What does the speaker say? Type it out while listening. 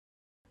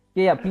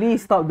Okay, yeah,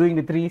 please stop doing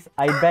the trees.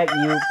 I beg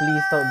you,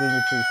 please stop doing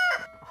the trees.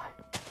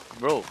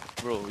 Bro,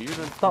 you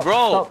don't. Stop,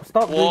 Bro!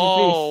 stop doing the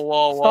trees.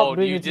 Stop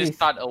doing You the just trees.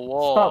 start a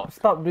war.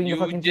 Stop doing the You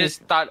fucking trees.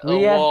 just start a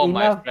We have war,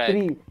 my enough friend.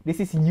 tree. This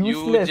is You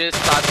useless. just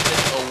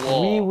started a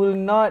We war. will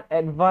not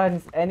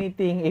advance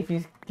anything if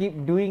you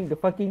keep doing the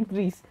fucking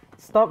trees.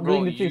 Stop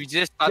doing Bro, the trees. you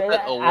just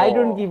started a war. I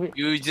don't give it.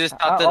 You just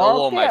started a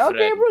war, my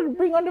Okay, friend. bro,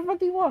 bring on the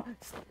fucking wall.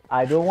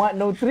 I don't want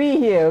no tree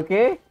here,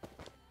 okay?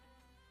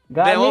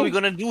 Got Then me? what are we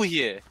gonna do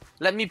here?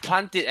 Let me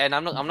plant it, and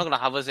I'm not gonna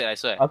harvest it. I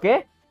swear.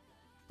 Okay.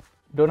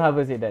 Don't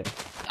harvest it then.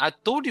 I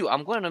told you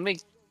I'm gonna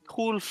make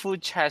cool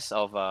food chests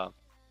of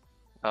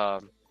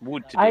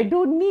wood today. I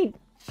don't need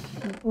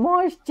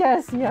more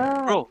chests,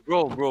 yeah. Bro.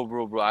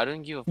 I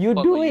don't give a You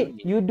fuck do what it. you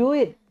need. You do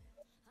it.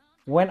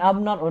 When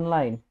I'm not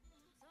online.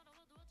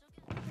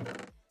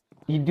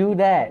 You do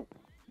that.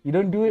 You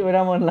don't do it when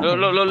I'm online. Look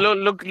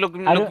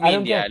me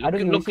in the eye. Look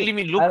me in the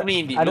eye. Look me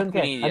in the eye. Look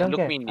me in the eye.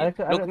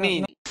 Look me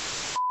in the eye.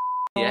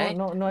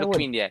 No, I Look me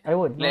won't. in the eye. I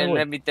won't. No, I won't.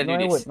 Let me tell No, you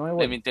I this. won't. No, I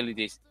Let me won't. tell you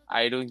this.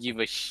 I don't give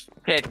a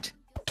shit.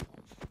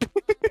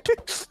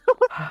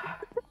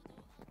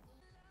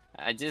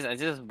 I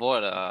just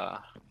bought a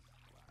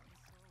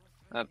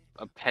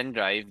pen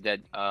drive that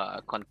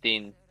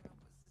contain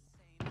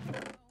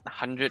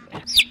 100.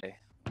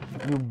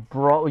 You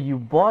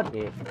bought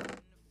it.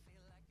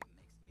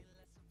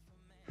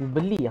 You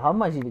beli. How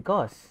much did it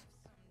cost?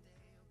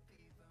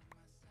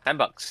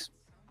 $10.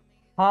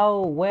 How,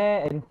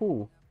 where, and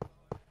who?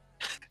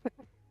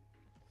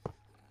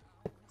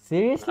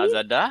 Seriously?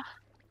 Lazada.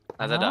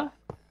 Huh?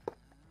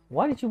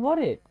 Why did you bought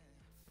it?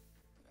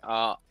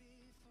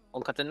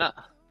 Orang kata nak.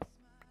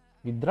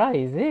 You dry,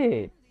 is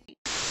it?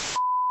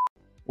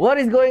 What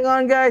is going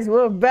on, guys?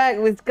 We're back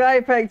with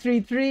Sky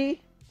Factory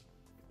 3.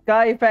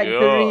 Sky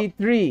Factory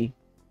 3.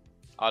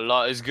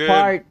 Allah is good.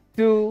 Part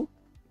 2.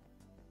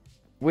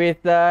 With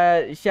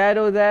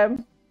Shadow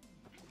Them.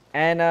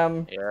 And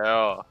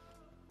Yeah.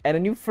 and a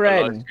new Allah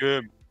friend. is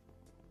good.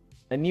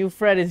 A new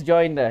friend has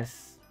joined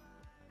us.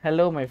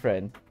 Hello, my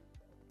friend.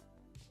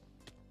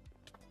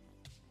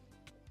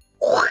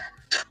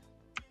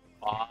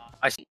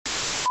 I see.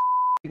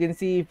 You can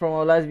see from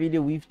our last video,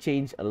 we've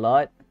changed a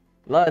lot.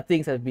 A lot of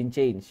things have been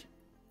changed.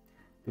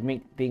 To make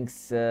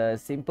things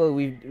simple,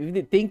 we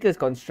did Tinker's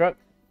Construct.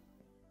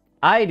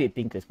 I did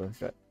Tinker's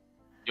Construct.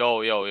 Yo.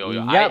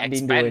 Yup, I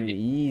didn't do it expanded.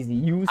 easy,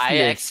 useless. I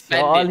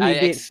expanded. All he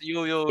did, Yo. it's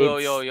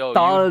You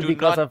stalled do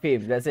because not. of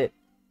him. That's it.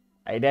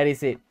 That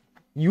is it.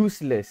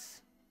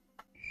 Useless.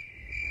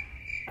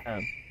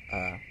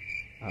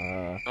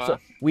 So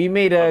we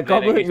made a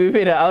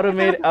automated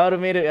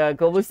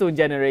cobblestone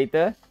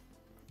generator.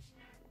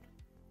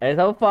 There's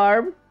our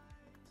farm,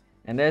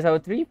 and there's our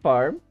tree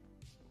farm.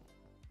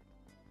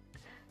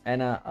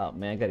 And oh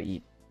man, I gotta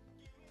eat.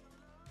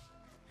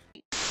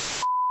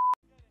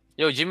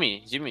 Yo,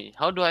 Jimmy,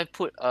 how do I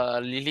put a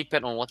lily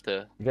pad on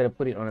water? You gotta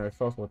put it on a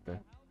source water.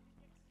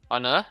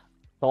 On a?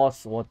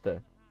 Source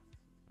water.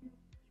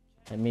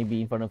 And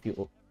maybe in front of you.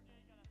 Oh.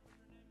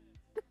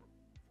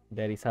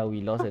 That is how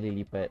we lost a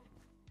lily pad.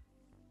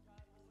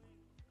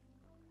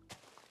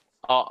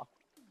 Oh.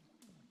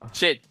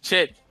 Shit.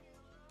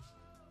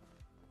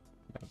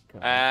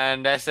 God.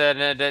 And that's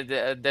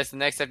the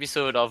next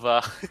episode of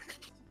Oh,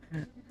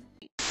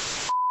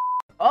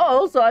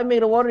 also I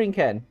made a watering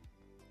can.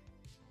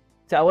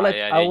 So I would like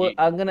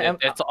I'm gonna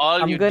that's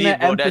all I'm you gonna did,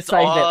 bro. That's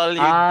emphasize all that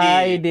you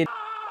I did. did.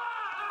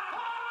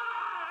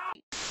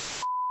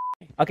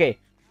 Okay.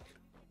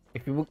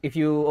 If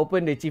you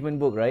open the achievement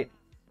book, right?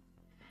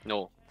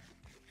 No.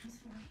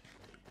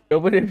 You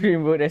open the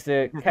achievement book, there's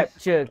a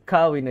capture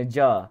cow in a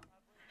jar.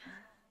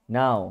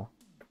 Now,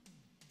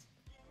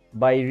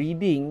 by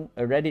reading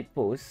a Reddit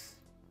post,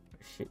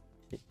 shit.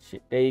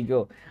 There you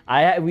go.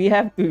 We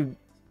have to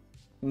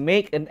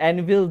make an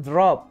anvil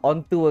drop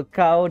onto a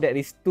cow that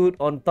is stood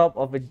on top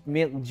of a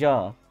milk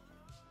jar,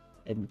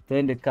 and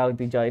turn the cow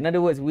into jar. In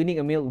other words, we need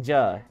a milk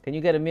jar. Can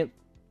you get a milk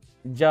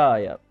jar?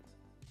 Yep.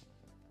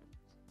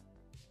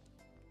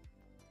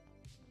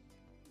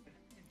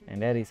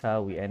 And that is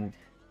how we end.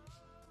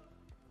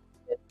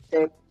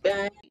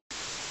 Okay.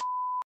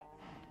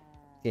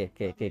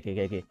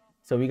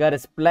 So we gotta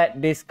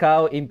splat this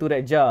cow into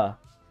that jar.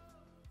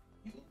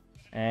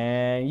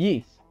 And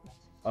yee.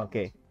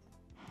 Okay.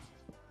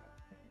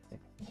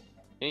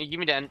 Can you give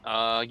me the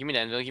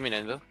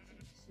anvil.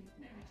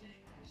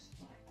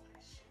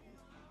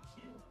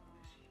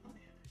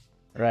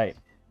 Right.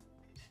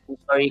 I'm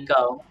sorry,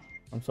 cow.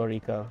 I'm sorry,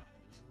 cow.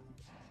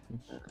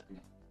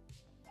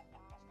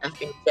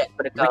 Asking chat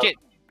for the cow. Wicked.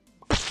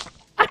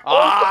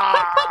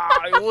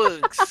 It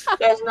works.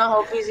 That's not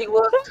how physics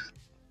works.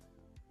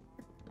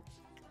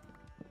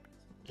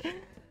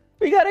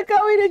 We got a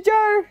cow in a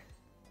jar.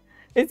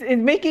 It's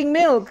making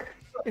milk.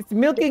 It's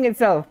milking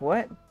itself.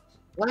 What?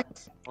 What?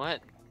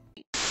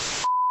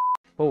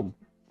 Boom.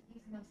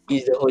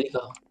 He's the holy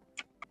cow.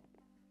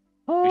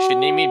 We should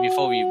name it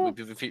before we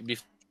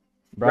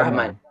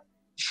Brahman.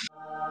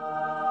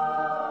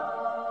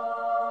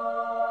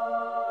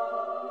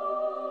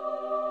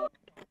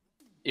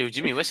 Yo,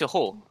 Jimmy, where's your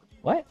hole?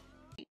 What?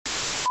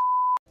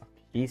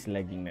 He's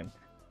lagging, man.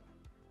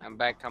 I'm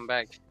back.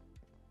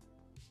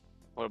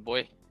 Oh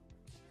boy.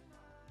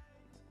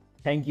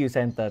 Thank you,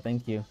 Santa.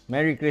 Thank you.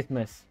 Merry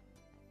Christmas.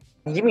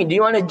 Jimmy, do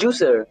you want a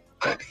juicer?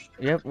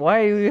 Yep.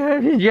 Why you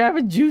have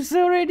a juice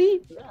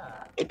already?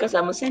 Yeah. Because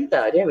I'm a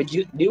Santa. Do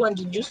you want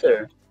a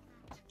juicer?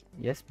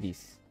 Yes,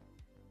 please.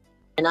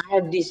 And I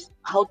have this.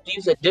 How to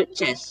use a dirt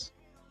chest.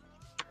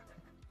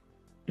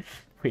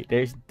 Wait,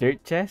 there's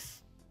dirt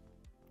chest.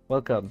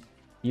 Welcome.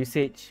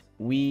 Usage,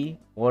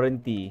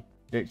 warranty,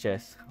 dirt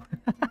chest.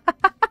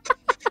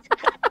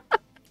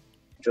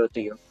 Draw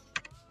to you.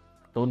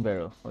 Stone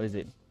barrel. What is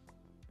it?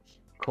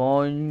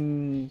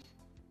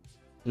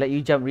 Let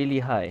you jump really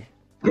high.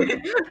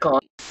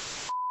 Con.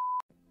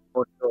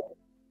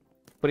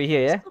 Put it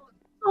here, yeah?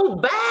 So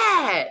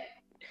bad.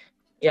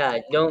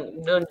 Yeah,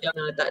 don't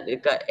jangan letak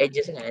dekat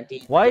edges sangat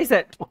nanti. Why is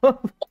that?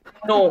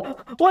 No.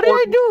 What did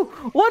I do?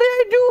 What did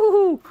I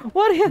do?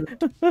 What did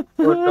I...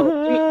 Oh,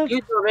 no.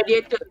 Use the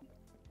radiator.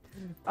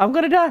 I'm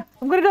gonna die.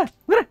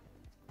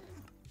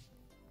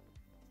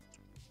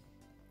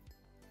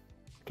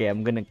 Okay,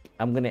 I'm gonna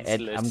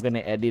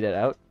edit that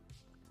out.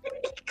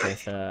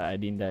 Because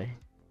I didn't die.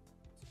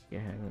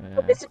 Yeah.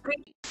 There's a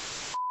quick.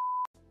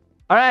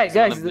 Alright,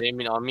 guys.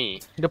 Blame it on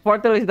me. The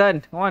portal is done.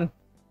 Come on.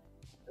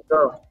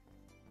 Go.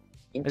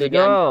 Into Let's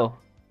go.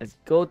 Let's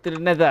go to the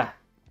nether.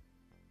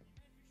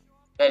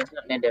 It's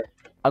not nether.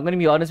 I'm gonna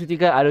be honest with you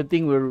guys. I don't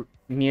think we're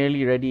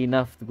nearly ready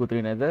enough to go to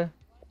the nether.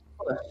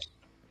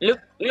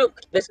 Look.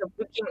 There's a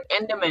freaking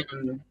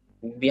enderman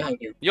behind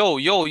you. Yo.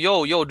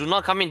 Do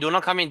not come in.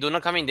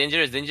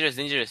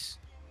 Dangerous.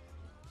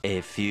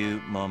 A few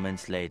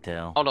moments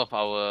later. Out of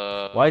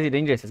our. Why is it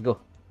dangerous? Let's go.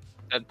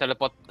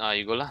 Teleport.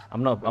 You go lah.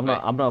 I'm not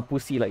a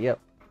pussy like yep.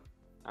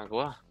 Go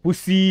lah.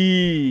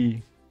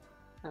 Pussy.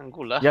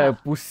 Go lah. Yeah,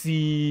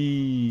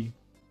 pussy.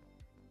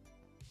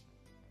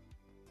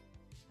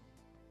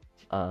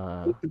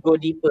 If you go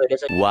deeper,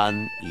 there's a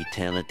One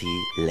eternity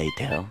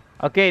later.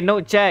 Okay,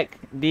 note check.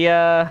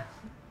 The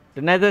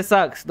nether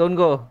sucks. Don't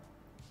go.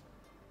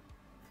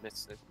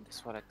 That's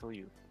what I told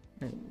you.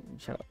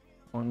 Shut up.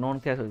 No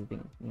one cares what you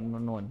think.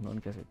 No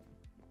one cares.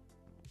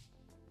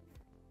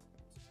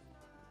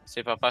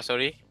 Say Papa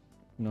sorry.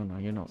 No,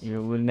 you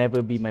will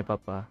never be my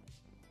papa.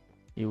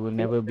 You will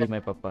never be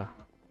my papa.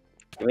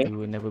 You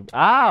will never be...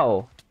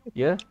 Ow!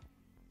 Yeah?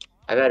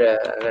 I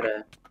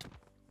gotta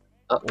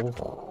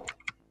Oh.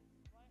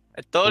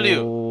 I told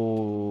you.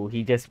 Oh,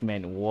 he just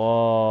meant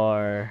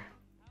war.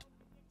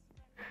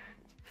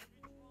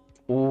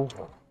 Oh.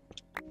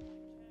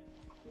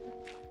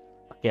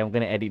 Okay, I'm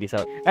gonna edit this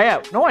out. Hey,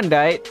 no one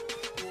died.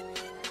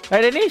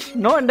 Right, Danish?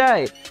 No one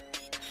died.